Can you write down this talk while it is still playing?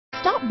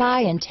Stop by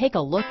and take a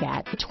look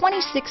at the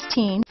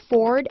 2016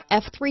 Ford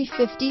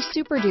F-350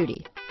 Super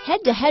Duty.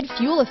 Head-to-head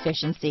fuel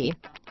efficiency,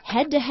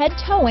 head-to-head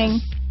towing,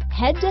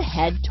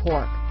 head-to-head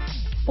torque.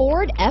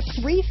 Ford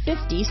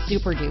F-350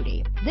 Super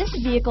Duty. This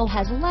vehicle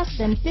has less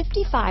than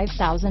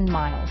 55,000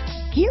 miles.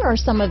 Here are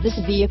some of this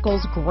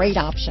vehicle's great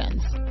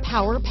options: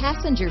 power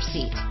passenger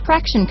seat,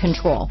 traction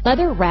control,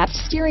 leather-wrapped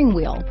steering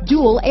wheel,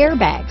 dual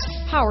airbags,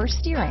 power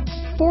steering,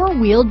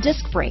 four-wheel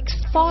disc brakes,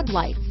 fog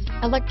lights,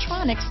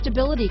 electronic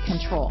stability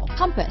control,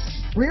 compass,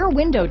 rear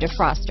window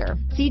defroster,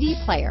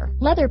 CD player,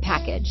 leather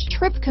package,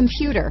 trip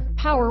computer,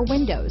 power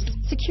windows,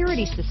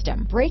 security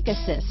system, brake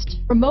assist,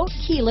 remote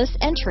keyless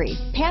entry,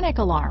 panic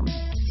alarm,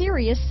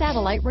 Sirius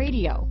satellite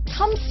radio.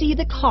 Come see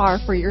the car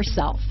for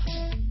yourself.